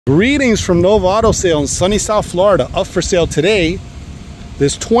Greetings from Nova Auto Sale in sunny South Florida. Up for sale today,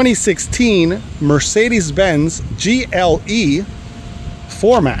 this 2016 Mercedes-Benz GLE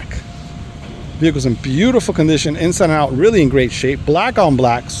 4matic. Vehicle's in beautiful condition, inside and out, really in great shape. Black on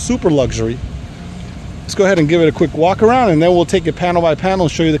black, super luxury. Let's go ahead and give it a quick walk around, and then we'll take it panel by panel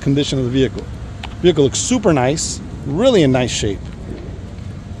and show you the condition of the vehicle. Vehicle looks super nice, really in nice shape.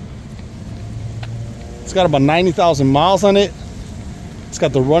 It's got about 90,000 miles on it. It's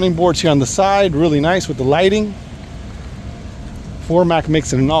got the running boards here on the side, really nice with the lighting. 4matic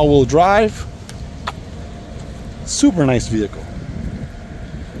makes it an all-wheel drive. Super nice vehicle.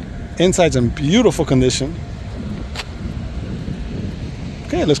 Inside's in beautiful condition.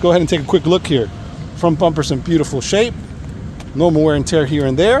 Okay, let's go ahead and take a quick look here. Front bumper's in beautiful shape. Normal wear and tear here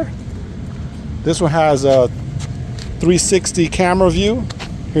and there. This one has a 360 camera view.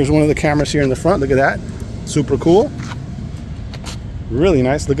 Here's one of the cameras here in the front. Look at that. Super cool. Really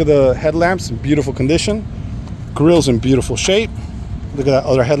nice. Look at the headlamps in beautiful condition. Grille's in beautiful shape. Look at that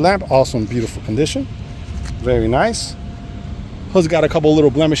other headlamp, also in beautiful condition. Very nice. Hood's got a couple little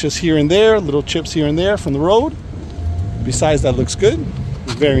blemishes here and there, little chips here and there from the road. Besides that, looks good.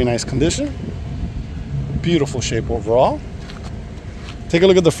 Very nice condition. Beautiful shape overall. Take a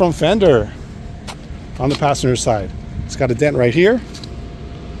look at the front fender on the passenger side. It's got a dent right here.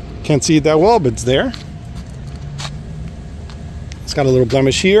 Can't see it that well, but it's there. It's got a little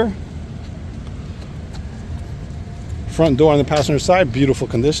blemish here. Front door on the passenger side, beautiful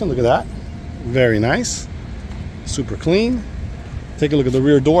condition. Look at that. Very nice. Super clean. Take a look at the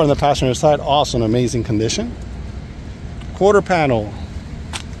rear door on the passenger side, also in amazing condition. Quarter panel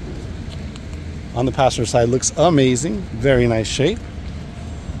on the passenger side looks amazing. Very nice shape.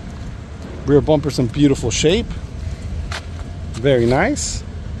 Rear bumper's in beautiful shape. Very nice.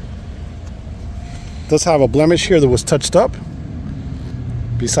 Does have a blemish here that was touched up.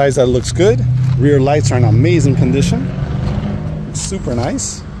 Besides that, it looks good. Rear lights are in amazing condition. It's super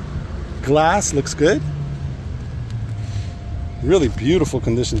nice. Glass looks good. Really beautiful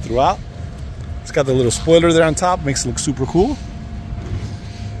condition throughout. It's got the little spoiler there on top, makes it look super cool.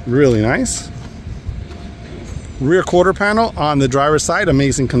 Really nice. Rear quarter panel on the driver's side,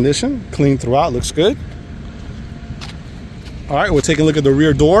 amazing condition. Clean throughout, looks good. All right, we'll take a look at the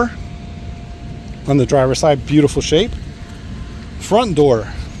rear door on the driver's side, beautiful shape. Front door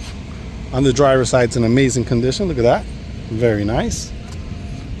on the driver's side is in amazing condition. Look at that. Very nice.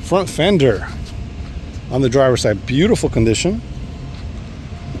 Front fender on the driver's side, beautiful condition.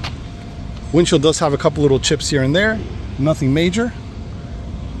 Windshield does have a couple little chips here and there. Nothing major.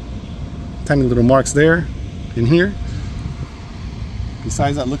 Tiny little marks there in here.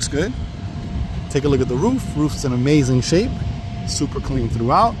 Besides that, looks good. Take a look at the roof. Roof's in amazing shape. Super clean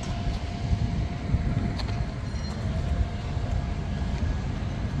throughout.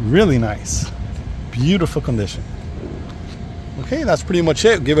 Really nice. Beautiful condition. Okay, that's pretty much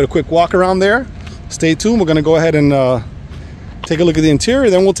it. Give it a quick walk around there. Stay tuned. We're going to go ahead and take a look at the interior,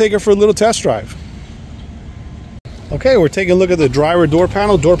 then we'll take it for a little test drive. Okay, we're taking a look at the driver door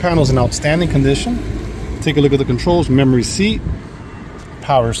panel. Door panel is in outstanding condition. Take a look at the controls. Memory seat,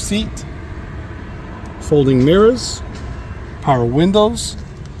 power seat, folding mirrors, power windows,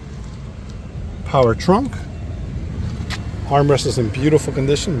 power trunk. Armrest is in beautiful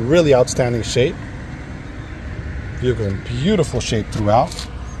condition, really outstanding shape. Vehicle in beautiful shape throughout.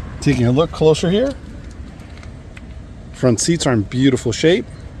 Taking a look closer here. Front seats are in beautiful shape.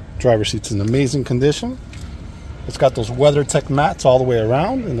 Driver seat's in amazing condition. It's got those WeatherTech mats all the way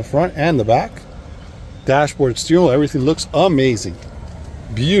around in the front and the back. Dashboard, steering wheel, everything looks amazing.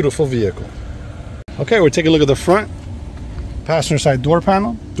 Beautiful vehicle. Okay, we'll take a look at the front passenger side door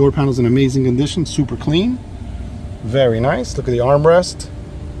panel. Door panel's in amazing condition, super clean. Very nice. Look at the armrest.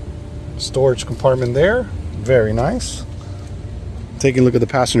 Storage compartment there. Very nice. Taking a look at the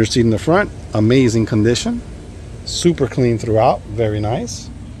passenger seat in the front. Amazing condition. Super clean throughout. Very nice.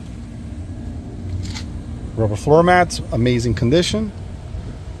 Rubber floor mats. Amazing condition.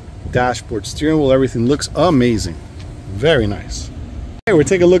 Dashboard, steering wheel, everything looks amazing. Very nice. Okay, we'll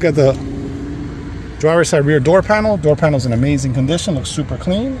take a look at the driver's side rear door panel. Door panel's in amazing condition. Looks super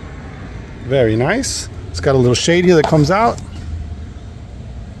clean. Very nice. It's got a little shade here that comes out.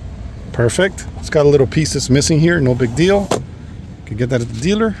 Perfect. It's got a little piece that's missing here. No big deal. Could get that at the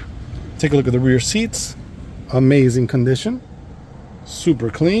dealer. Take a look at the rear seats. Amazing condition. Super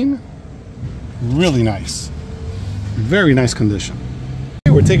clean. Really nice. Very nice condition.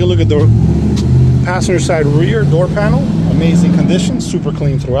 Okay, we're taking a look at the passenger side rear door panel. Amazing condition. Super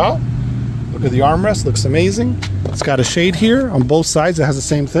clean throughout. Look at the armrest. Looks amazing. It's got a shade here on both sides that has the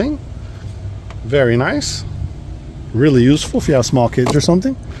same thing. Very nice. Really useful if you have small kids or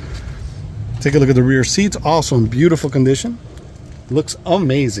something. Take a look at the rear seats, also in beautiful condition. Looks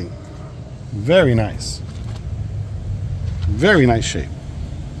amazing. Very nice. Very nice shape.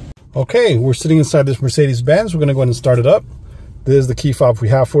 Okay, we're sitting inside this Mercedes-Benz. We're going to go ahead and start it up. This is the key fob we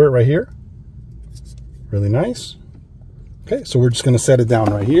have for it right here. Really nice. Okay, so we're just going to set it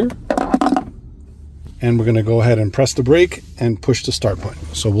down right here. And we're going to go ahead and press the brake and push the start button.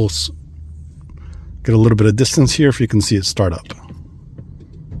 So we'll get a little bit of distance here if you can see it start up.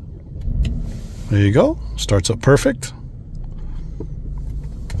 There you go. Starts up perfect.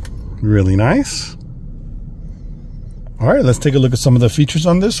 Really nice. All right, let's take a look at some of the features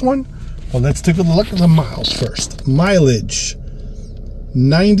on this one. Well, let's take a look at the miles first. Mileage,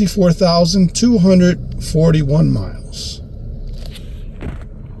 94,241 miles.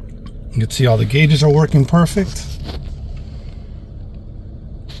 You can see all the gauges are working perfect.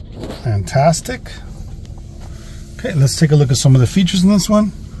 Fantastic. Okay, let's take a look at some of the features in this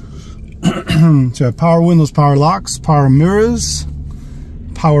one. So you have power windows, power locks, power mirrors,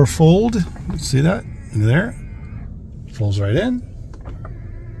 power fold. See that? Look there. Folds right in.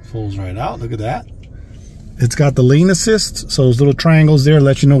 Folds right out. Look at that. It's got the lane assist. So those little triangles there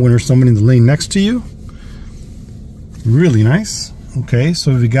let you know when there's somebody in the lane next to you. Really nice. Okay,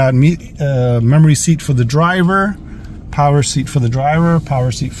 so we got memory seat for the driver, power seat for the driver,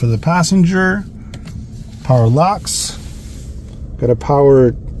 power seat for the passenger, power locks. Got a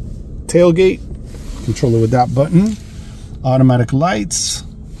power tailgate, control it with that button, automatic lights,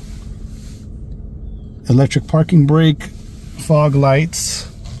 electric parking brake, fog lights,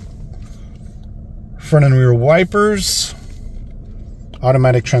 front and rear wipers,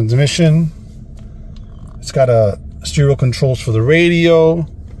 automatic transmission. It's got a stereo controls for the radio,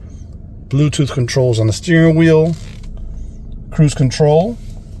 Bluetooth controls on the steering wheel, cruise control,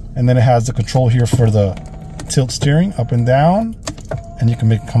 and then it has the control here for the tilt steering up and down, and you can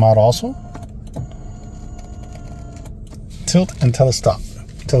make it come out also. Tilt and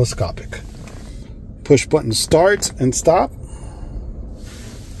telescopic. Push button start and stop.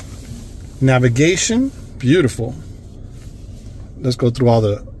 Navigation, beautiful. Let's go through all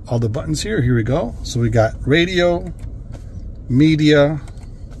the buttons here. Here we go. So we got radio, media,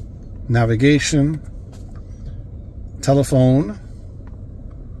 navigation, telephone,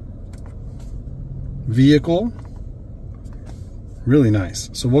 vehicle. Really nice.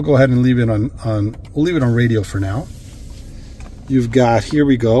 So we'll go ahead and leave it on we'll leave it on radio for now. You've got, here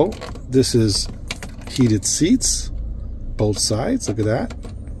we go. This is heated seats, both sides. Look at that.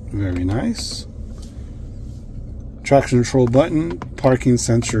 Very nice. Traction control button, parking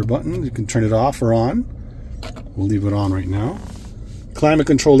sensor button. You can turn it off or on. We'll leave it on right now. Climate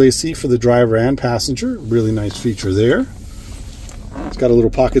control AC for the driver and passenger. Really nice feature there. It's got a little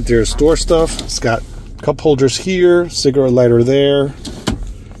pocket there to store stuff. It's got cup holders here, cigarette lighter there.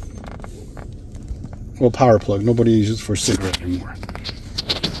 Well, power plug. Nobody uses it for cigarette anymore.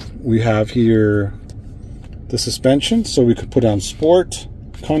 We have here the suspension, so we could put on sport,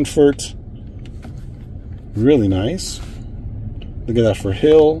 comfort. Really nice. Look at that for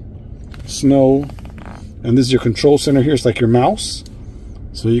hill, snow. And this is your control center here. It's like your mouse.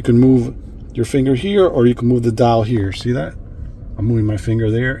 So you can move your finger here or you can move the dial here. See that? I'm moving my finger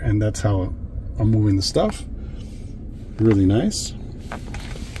there and that's how I'm moving the stuff. Really nice.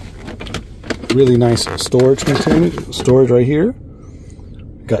 Really nice storage container. Storage right here.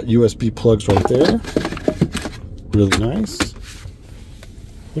 Got USB plugs right there. Really nice.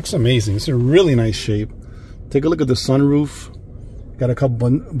 Looks amazing. It's a really nice shape. Take a look at the sunroof. Got a couple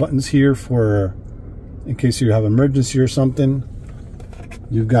buttons here for in case you have emergency or something.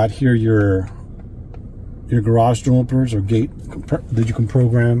 You've got here your garage door openers or gate that you can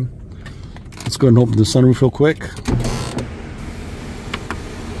program. Let's go ahead and open the sunroof real quick.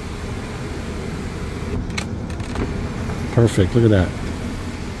 Perfect. Look at that.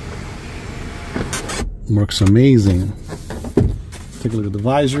 Works amazing. Take a look at the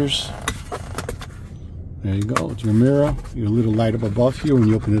visors. There you go. It's your mirror. Your little light up above here when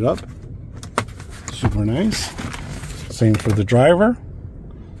you open it up. Super nice. Same for the driver.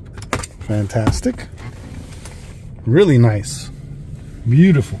 Fantastic. Really nice.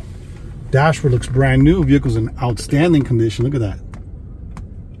 Beautiful. Dashboard looks brand new. Vehicle's in outstanding condition. Look at that.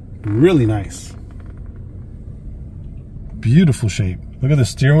 Really nice. Beautiful shape. Look at the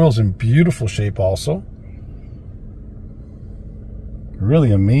steering wheel's in beautiful shape also.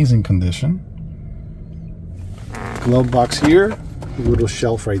 Really amazing condition. Glove box here. A little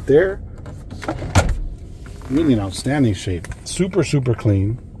shelf right there. Really an outstanding shape. Super, super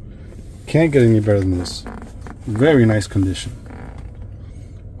clean. Can't get any better than this. Very nice condition.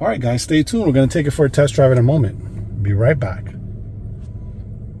 All right, guys, stay tuned. We're going to take it for a test drive in a moment. Be right back.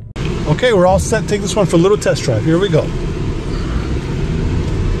 Okay, we're all set. Take this one for a little test drive. Here we go.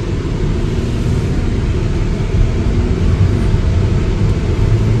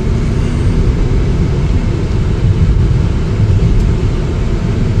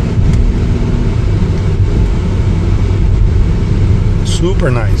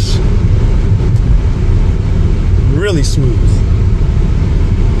 Super nice. Really smooth.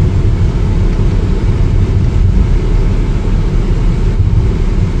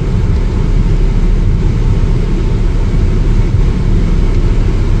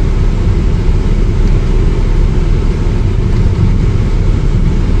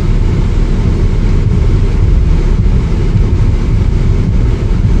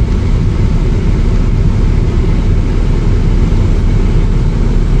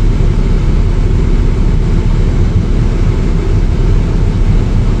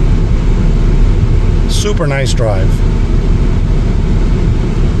 Super nice drive.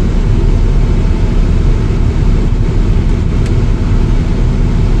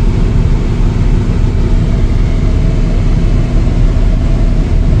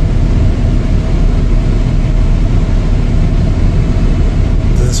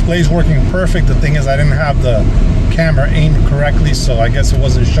 The display's working perfect. The thing is, I didn't have the camera aimed correctly, so I guess it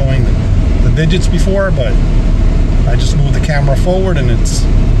wasn't showing the digits before, but I just moved the camera forward and it's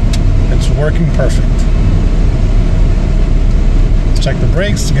working perfect. Let's check the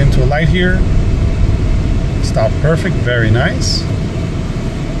brakes, get into a light here. Stop perfect, very nice.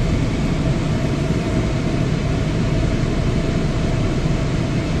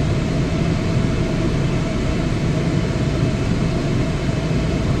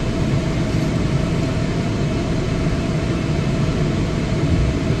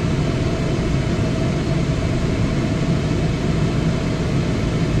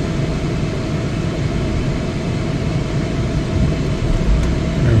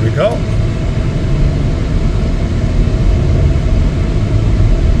 Go.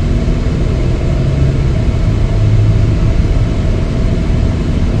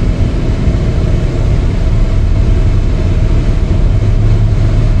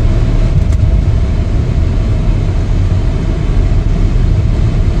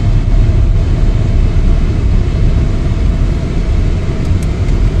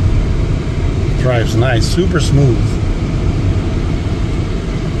 Drives nice, super smooth.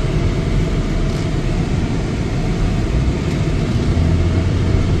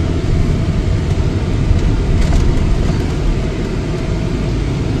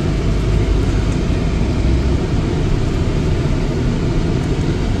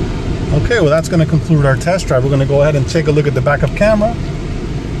 Okay, well that's going to conclude our test drive. We're going to go ahead and take a look at the backup camera.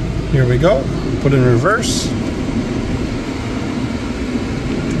 Here we go. Put it in reverse.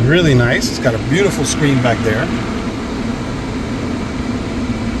 Really nice. It's got a beautiful screen back there.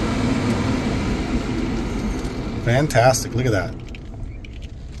 Fantastic. Look at that.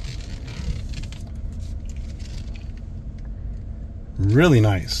 Really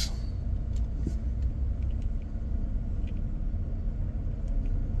nice.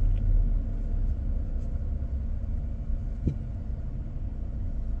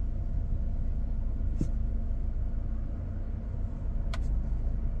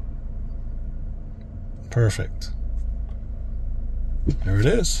 Perfect. There it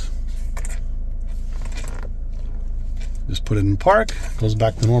is. Just put it in park. Goes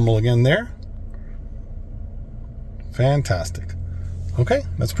back to normal again there. Fantastic. Okay,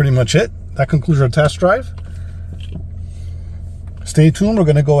 that's pretty much it. That concludes our test drive. Stay tuned. We're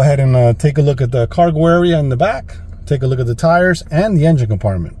going to go ahead and take a look at the cargo area in the back. Take a look at the tires and the engine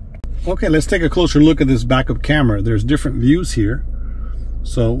compartment. Okay, let's take a closer look at this backup camera. There's different views here.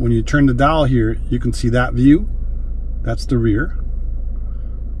 So when you turn the dial here, you can see that view. That's the rear.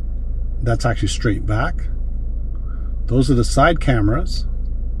 That's actually straight back. Those are the side cameras.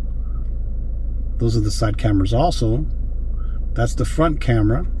 Those are the side cameras also. That's the front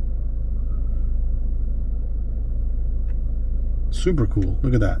camera. Super cool.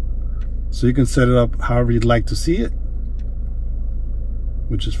 Look at that. So you can set it up however you'd like to see it,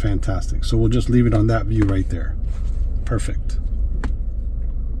 which is fantastic. So we'll just leave it on that view right there. Perfect.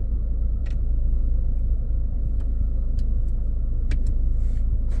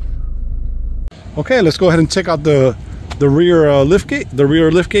 Okay, let's go ahead and check out the rear liftgate. The rear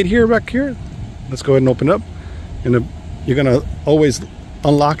liftgate here, back here. Let's go ahead and open it up. And you're gonna always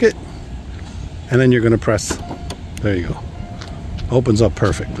unlock it, and then you're gonna press. There you go. Opens up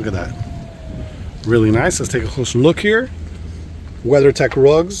perfect. Look at that. Really nice. Let's take a closer look here. WeatherTech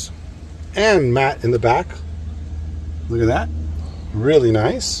rugs and mat in the back. Look at that. Really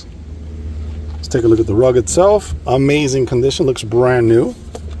nice. Let's take a look at the rug itself. Amazing condition, looks brand new.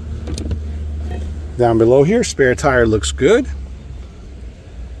 Down below here, spare tire looks good.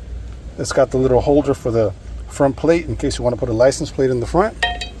 It's got the little holder for the front plate in case you want to put a license plate in the front.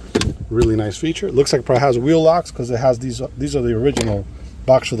 Really nice feature. It looks like it probably has wheel locks because it has these are the original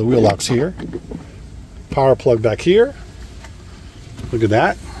box for the wheel locks here. Power plug back here. Look at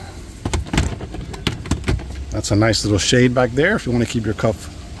that. That's a nice little shade back there if you want to keep your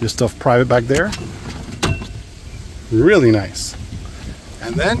stuff private back there. Really nice.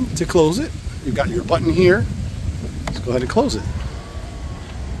 And then to close it, you've got your button here. Let's go ahead and close it.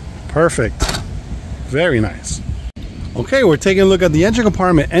 Perfect. Very nice. Okay, we're taking a look at the engine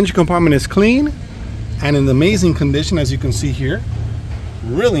compartment. Engine compartment is clean and in amazing condition, as you can see here.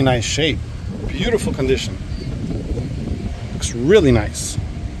 Really nice shape. Beautiful condition. Looks really nice.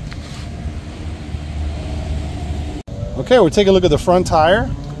 Okay, we're taking a look at the front tire.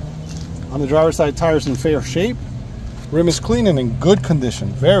 On the driver's side, tire's in fair shape. Rim is clean and in good condition.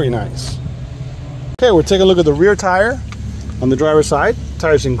 Very nice. Okay, we're taking a look at the rear tire. On the driver's side,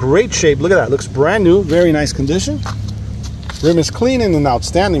 tire's in great shape. Look at that, looks brand new, very nice condition. Rim is clean and in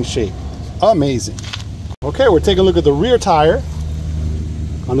outstanding shape. Amazing. Okay, we're taking a look at the rear tire.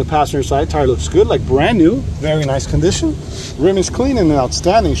 On the passenger side, tire looks good, like brand new, very nice condition. Rim is clean and in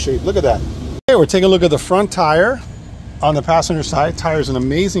outstanding shape. Look at that. Okay, we're taking a look at the front tire. On the passenger side, tire's in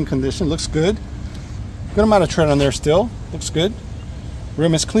amazing condition, looks good. Good amount of tread on there still, looks good.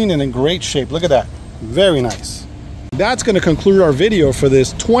 Rim is clean and in great shape. Look at that, very nice. That's going to conclude our video for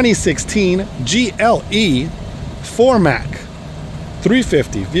this 2016 GLE 4matic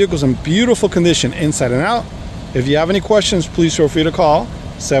 350. Vehicle's in beautiful condition inside and out. If you have any questions, please feel free to call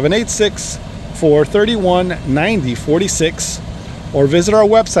 786-431-9046 or visit our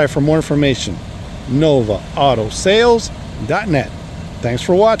website for more information, novaautosales.net. Thanks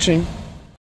for watching.